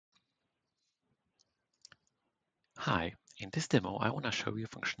Hi, in this demo, I want to show you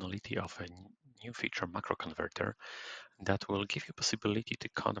functionality of a new feature macro converter that will give you possibility to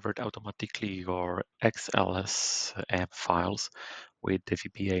convert automatically your XLSM files with the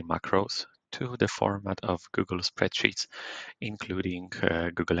VBA macros to the format of Google spreadsheets, including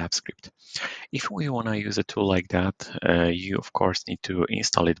Google Apps Script. If we want to use a tool like that, you of course need to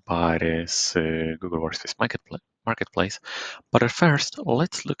install it by this Google Workspace Marketplace. But at first,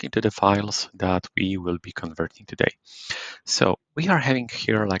 let's look into the files that we will be converting today. So we are having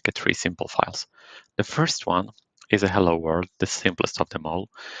here like three simple files. The first one is a hello world, the simplest of them all.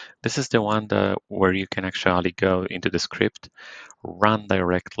 This is the one where you can actually go into the script, run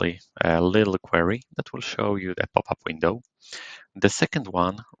directly a little query that will show you the pop-up window. The second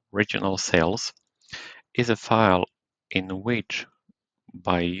one, regional sales, is a file in which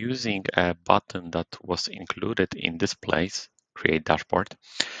by using a button that was included in this place, create dashboard,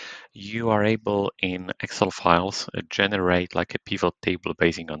 you are able in Excel files generate like a pivot table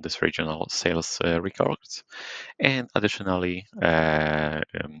basing on this regional sales records, and additionally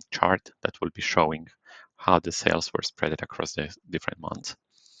chart that will be showing how the sales were spread across the different months.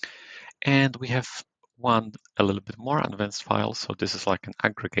 And we have one a little bit more advanced file. So this is like an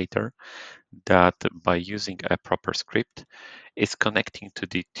aggregator that by using a proper script is connecting to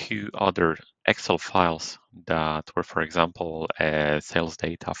the two other Excel files that were, for example, sales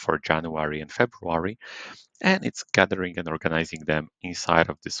data for January and February, and it's gathering and organizing them inside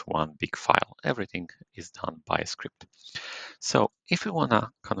of this one big file. Everything is done by a script. So if we want to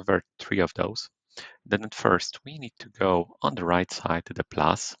convert three of those, then at first we need to go on the right side to the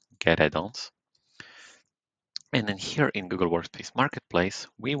plus, get add-ons. And then here in Google Workspace Marketplace,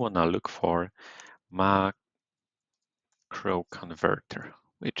 we want to look for macro converter,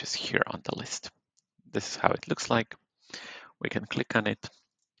 which is here on the list. This is how it looks like. We can click on it.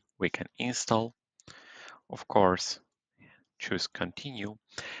 We can install. Of course, choose continue.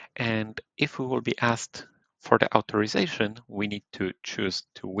 And if we will be asked for the authorization, we need to choose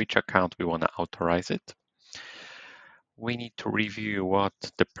to which account we want to authorize it. We need to review what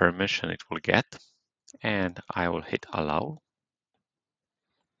the permission it will get. And I will hit allow.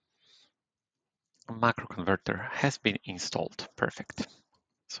 Macro converter has been installed. Perfect.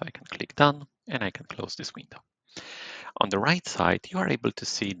 So I can click done and I can close this window. On the right side, you are able to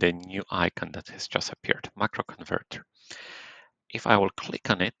see the new icon that has just appeared, macro converter. If I will click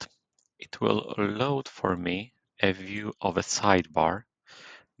on it, it will load for me a view of a sidebar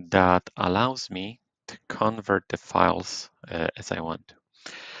that allows me to convert the files as I want to.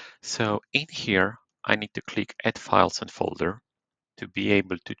 So in here, I need to click Add Files and Folder to be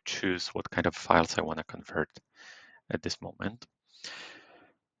able to choose what kind of files I want to convert at this moment.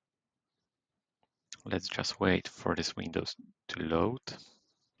 Let's just wait for this window to load.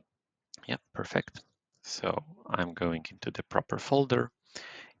 Yep, perfect. So I'm going into the proper folder.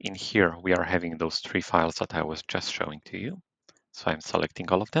 In here, we are having those three files that I was just showing to you. So I'm selecting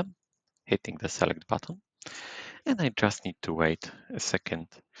all of them, hitting the select button, and I just need to wait a second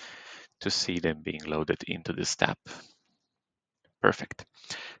to see them being loaded into this tab. Perfect.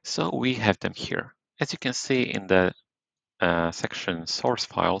 So we have them here. As you can see in the section source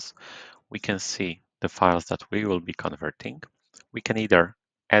files, we can see the files that we will be converting. We can either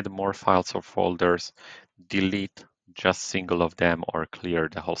add more files or folders, delete just single of them, or clear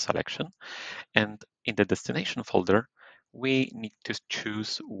the whole selection. And in the destination folder, we need to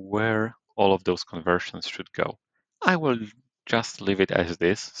choose where all of those conversions should go. I will just leave it as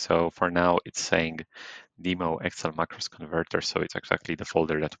this. So for now, it's saying demo Excel macros converter. So it's exactly the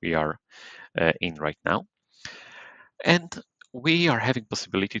folder that we are in right now. And we are having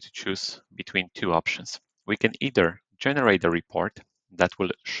possibility to choose between two options. We can either generate a report that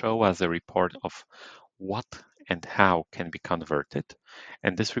will show us a report of what and how can be converted.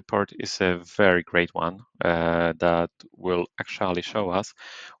 And this report is a very great one that will actually show us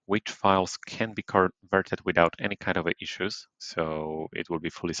which files can be converted without any kind of issues. So it will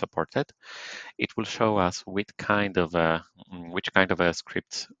be fully supported. It will show us which kind of a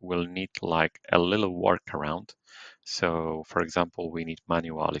script will need like a little workaround. So for example, we need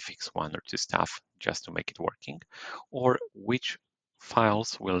manually fix one or two stuff just to make it working, or which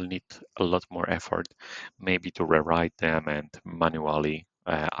files will need a lot more effort, maybe to rewrite them and manually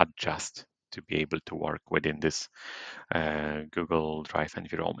adjust to be able to work within this Google Drive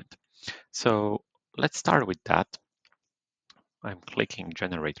environment. So let's start with that. I'm clicking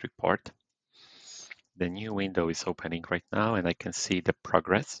Generate Report. The new window is opening right now, and I can see the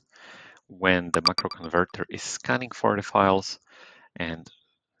progress when the macro converter is scanning for the files and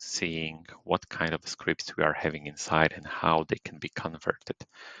seeing what kind of scripts we are having inside and how they can be converted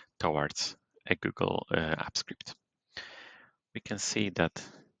towards a Google App Script. we can see that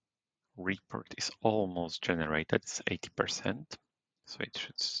report is almost generated. It's 80%. So it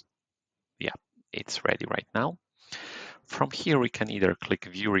should, yeah, it's ready right now. From here, we can either click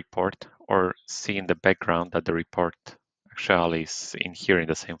View Report or see in the background that the report actually is in here in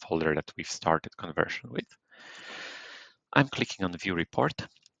the same folder that we've started conversion with. I'm clicking on View Report,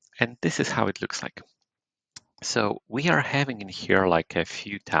 and this is how it looks like. So we are having in here like a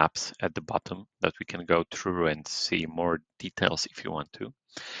few tabs at the bottom that we can go through and see more details if you want to.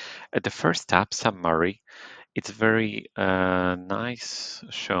 At the first tab, Summary, it's very nice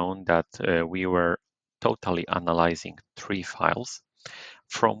shown that we were totally analyzing 3 files,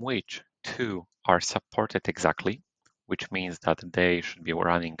 from which 2 are supported exactly, which means that they should be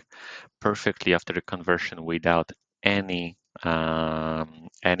running perfectly after the conversion without any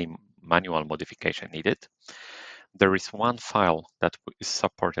manual modification needed. There is 1 file that is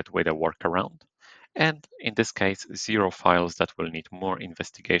supported with a workaround, and in this case, 0 files that will need more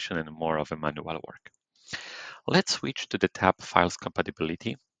investigation and more of a manual work. Let's switch to the tab Files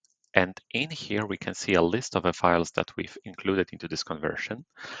Compatibility. And in here, we can see a list of the files that we've included into this conversion.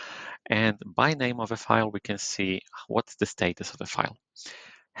 And by name of a file, we can see what's the status of the file.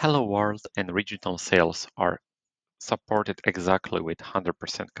 Hello World and regional sales are supported exactly with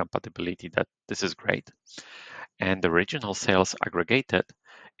 100% compatibility. This is great. And the regional sales aggregated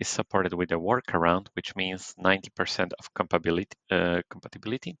is supported with a workaround, which means 90% of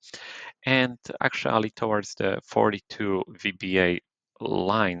compatibility. And actually towards the 42 VBA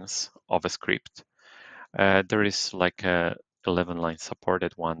lines of a script, there is like a 11 line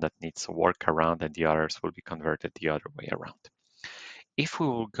supported one that needs a workaround, and the others will be converted the other way around. If we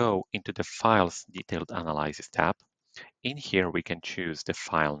will go into the Files Detailed Analysis tab, in here we can choose the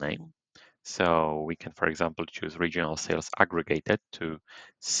file name. So we can, for example, choose regional sales aggregated to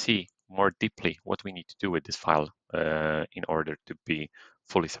see more deeply what we need to do with this file in order to be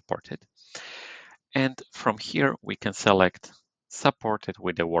fully supported. And from here, we can select supported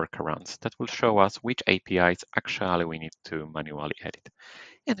with the workarounds. That will show us which APIs actually we need to manually edit.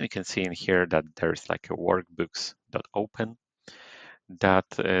 And we can see in here that there's like a workbooks.open that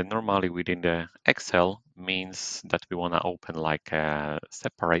normally within the Excel means that we want to open like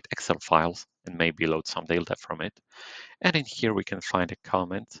separate Excel files and maybe load some data from it. And in here we can find a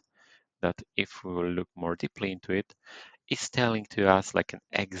comment that if we will look more deeply into it, is telling to us like an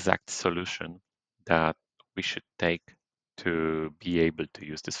exact solution that we should take to be able to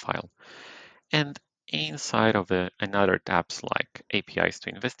use this file. And inside of another tabs like APIs to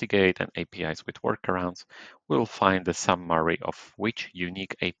investigate and APIs with workarounds, we'll find the summary of which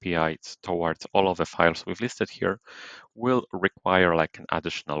unique APIs towards all of the files we've listed here will require like an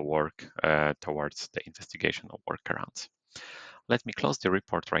additional work towards the investigation of workarounds. Let me close the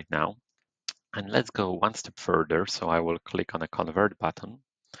report right now. And let's go one step further. So I will click on a Convert button.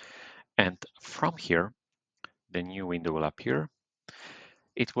 And from here, the new window will appear.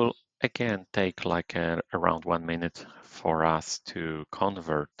 It will again take like around 1 minute for us to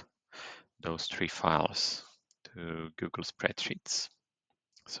convert those 3 files to Google spreadsheets.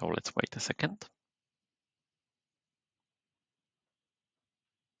 So let's wait a second.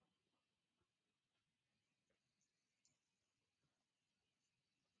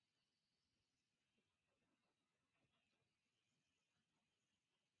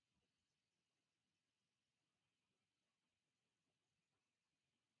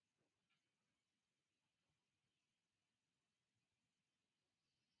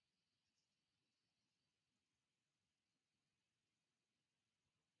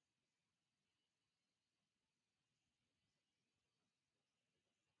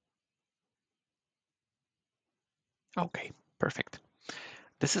 Okay, perfect.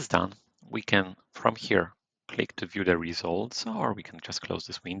 This is done. We can, from here, click to view the results, or we can just close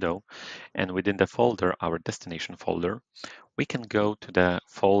this window. And within the folder, our destination folder, we can go to the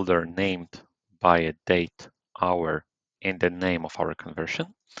folder named by a date, hour, and the name of our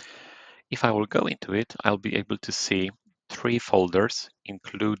conversion. If I will go into it, I'll be able to see 3 folders,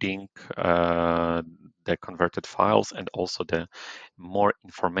 including the converted files and also the more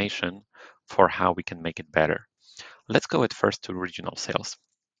information for how we can make it better. Let's go at first to regional sales.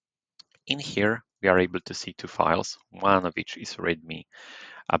 In here, we are able to see 2 files, one of which is README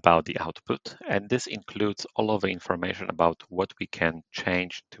about the output, and this includes all of the information about what we can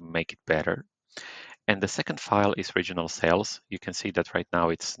change to make it better. And the second file is regional sales. You can see that right now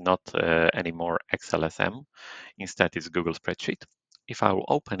it's not anymore XLSM. Instead, it's Google Spreadsheet. If I will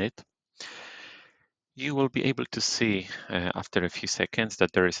open it, you will be able to see after a few seconds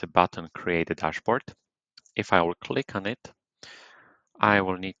that there is a button Create a Dashboard. If I will click on it, I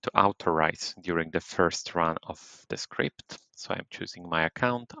will need to authorize during the first run of the script. So I'm choosing my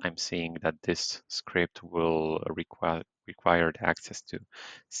account. I'm seeing that this script will require the access to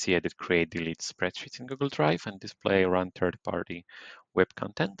see, edit, create, delete spreadsheets in Google Drive and display, run third-party web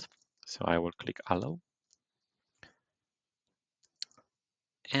content. So I will click Allow.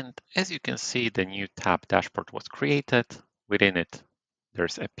 And as you can see, the new tab dashboard was created. Within it,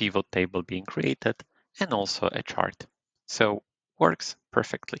 there's a pivot table being created and also a chart. So works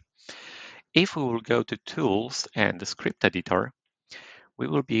perfectly. If we will go to Tools and the Script Editor, we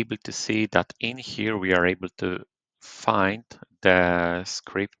will be able to see that in here we are able to find the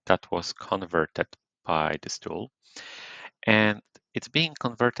script that was converted by this tool. And it's being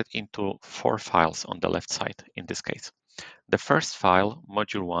converted into 4 files on the left side in this case. The first file,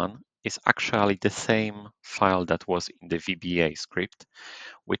 module 1, is actually the same file that was in the VBA script,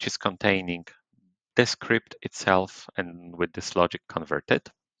 which is containing the script itself and with this logic converted.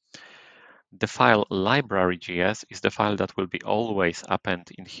 The file library.js is the file that will be always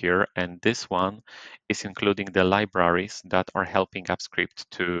append in here, and this one is including the libraries that are helping AppScript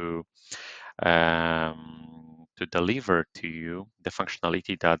to deliver to you the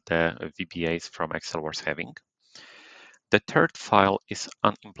functionality that the VBAs from Excel was having. The third file is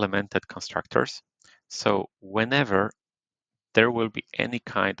unimplemented constructors. So whenever there will be any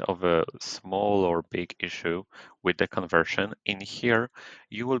kind of a small or big issue with the conversion, in here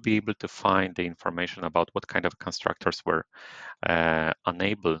you will be able to find the information about what kind of constructors were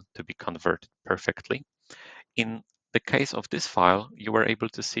unable to be converted perfectly. In the case of this file, you were able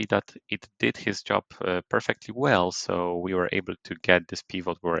to see that it did his job perfectly well. So we were able to get this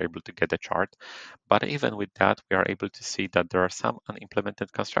pivot, we were able to get a chart. But even with that, we are able to see that there are some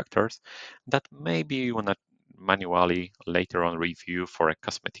unimplemented constructors that maybe you want to manually later on review for a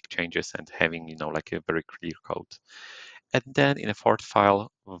cosmetic changes and having, like a very clear code. And then in a fourth file,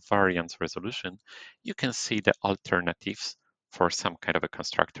 variance resolution, you can see the alternatives for some kind of a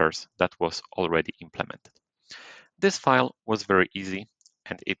constructors that was already implemented. This file was very easy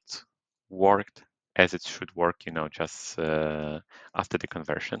and it worked as it should work, just after the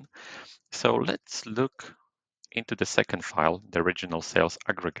conversion. So let's look into the second file, the original sales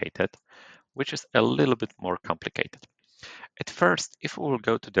aggregated, which is a little bit more complicated. At first, if we will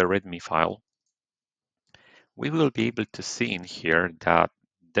go to the README file, we will be able to see in here that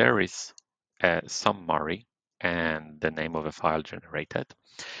there is a summary and the name of a file generated.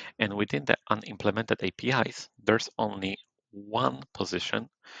 And within the unimplemented APIs, there's only one position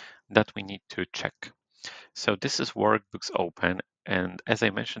that we need to check. So this is workbooks open. And as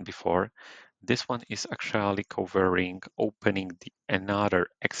I mentioned before, this one is actually covering opening another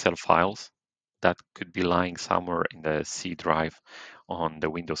Excel files that could be lying somewhere in the C drive on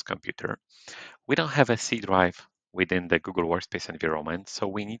the Windows computer. We don't have a C drive within the Google Workspace environment, so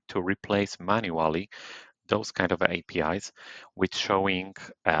we need to replace manually those kind of APIs with showing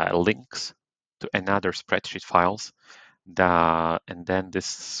links to another spreadsheet files and then this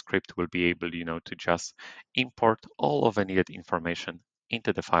script will be able, to just import all of the needed information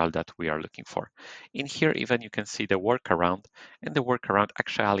into the file that we are looking for. In here, even you can see the workaround, and the workaround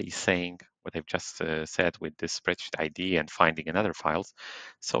actually is saying what I've just said with this spreadsheet ID and finding another files.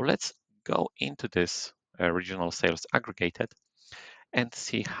 So let's go into this regional sales aggregated and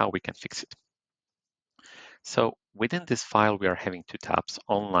see how we can fix it. So within this file, we are having 2 tabs,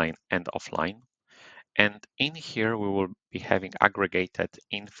 online and offline. And in here, we will be having aggregated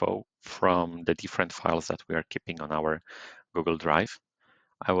info from the different files that we are keeping on our Google Drive.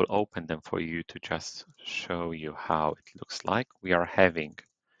 I will open them for you to just show you how it looks like. We are having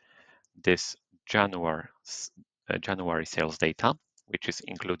this January sales data, which is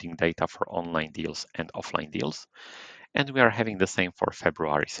including data for online deals and offline deals. And we are having the same for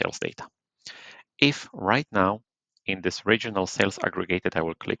February sales data. If right now in this regional sales aggregated, I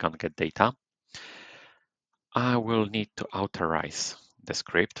will click on Get Data, I will need to authorize the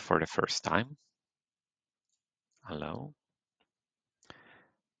script for the first time. Hello.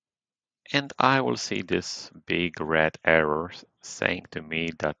 And I will see this big red error saying to me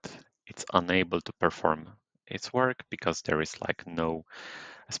that it's unable to perform its work because there is like no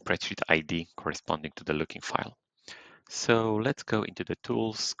spreadsheet ID corresponding to the looking file. So let's go into the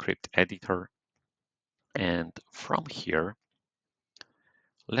Tools Script Editor. And from here,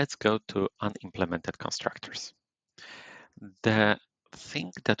 let's go to Unimplemented Constructors. The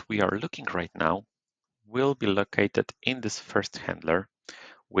thing that we are looking right now will be located in this first handler,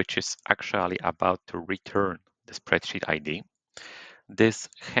 which is actually about to return the spreadsheet ID. This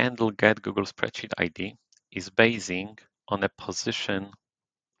handle get Google spreadsheet ID is basing on a position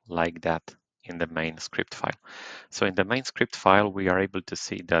like that in the main script file. So in the main script file, we are able to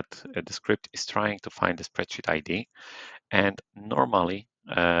see that the script is trying to find the spreadsheet ID. And normally,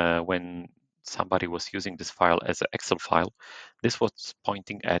 when somebody was using this file as an Excel file, this was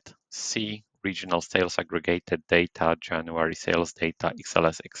pointing at C regional sales aggregated data, January sales data,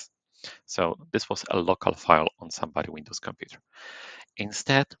 XLSX. So this was a local file on somebody Windows computer.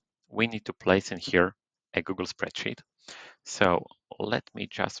 Instead, we need to place in here a Google spreadsheet. So let me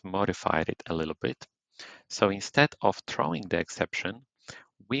just modify it a little bit. So instead of throwing the exception,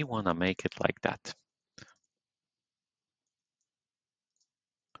 we want to make it like that.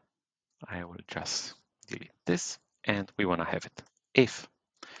 I will just delete this, and we want to have it. If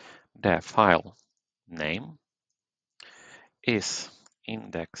the file name is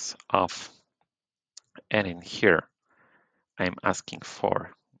index of, and in here, I'm asking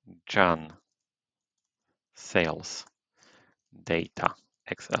for Jan sales data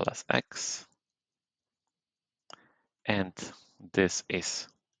XLSX, and this is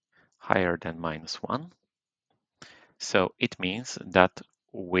higher than -1. So it means that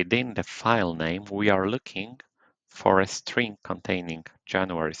within the file name, we are looking for a string containing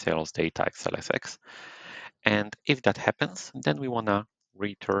January sales data XLSX. And if that happens, then we want to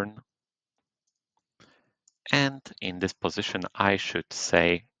return. And in this position, I should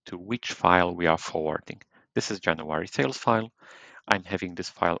say to which file we are forwarding. This is January sales file. I'm having this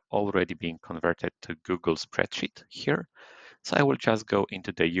file already being converted to Google spreadsheet here. So I will just go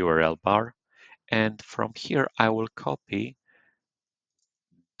into the URL bar. And from here, I will copy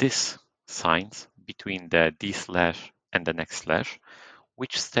this signs between the d/ and the next slash,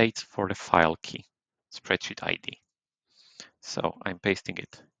 which states for the file key, spreadsheet ID. So I'm pasting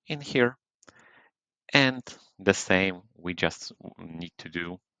it in here. And the same, we just need to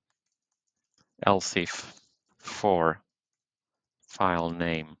do else if for file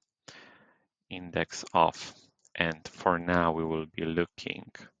name index of, and for now we will be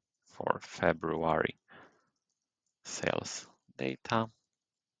looking for February sales data,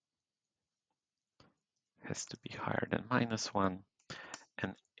 has to be higher than -1.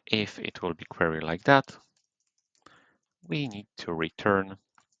 And if it will be queried like that, we need to return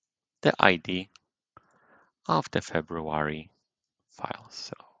the ID of the February file.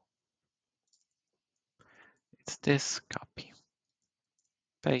 So it's this, copy,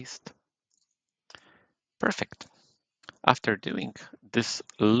 paste. Perfect. After doing this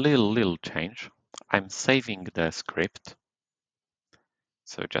little change, I'm saving the script.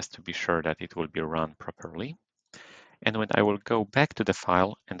 So just to be sure that it will be run properly. And when I will go back to the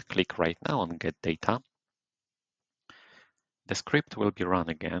file and click right now on Get Data, the script will be run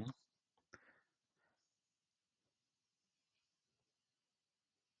again.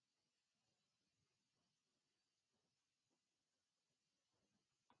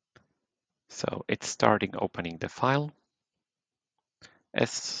 So it's starting opening the file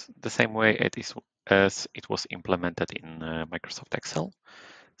as the same way as it was implemented in Microsoft Excel.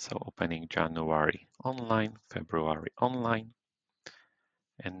 So opening January online, February online,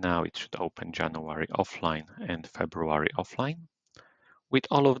 and now it should open January offline and February offline. With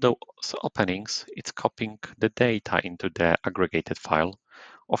all of those openings, it's copying the data into the aggregated file.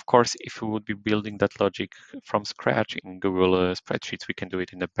 Of course, if we would be building that logic from scratch in Google Spreadsheets, we can do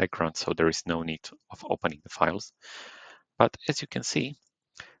it in the background, so there is no need of opening the files. But as you can see,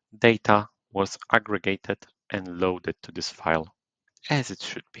 data was aggregated and loaded to this file as it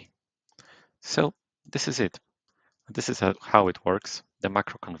should be. So this is it. This is how it works. The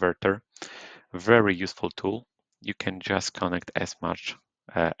macro converter, very useful tool. You can just connect as much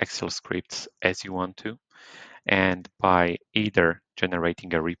Excel scripts as you want to. And by either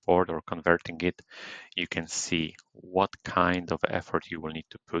generating a report or converting it, you can see what kind of effort you will need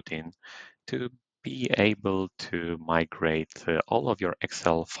to put in to be able to migrate all of your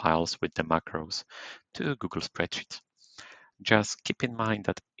Excel files with the macros to Google Spreadsheets. Just keep in mind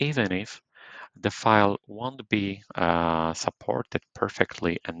that even if the file won't be supported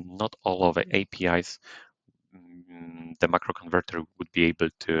perfectly and not all of the APIs the macro converter would be able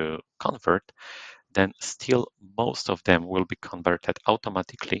to convert, then still most of them will be converted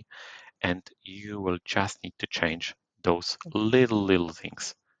automatically, and you will just need to change those little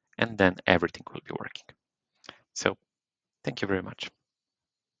things, and then everything will be working. So thank you very much.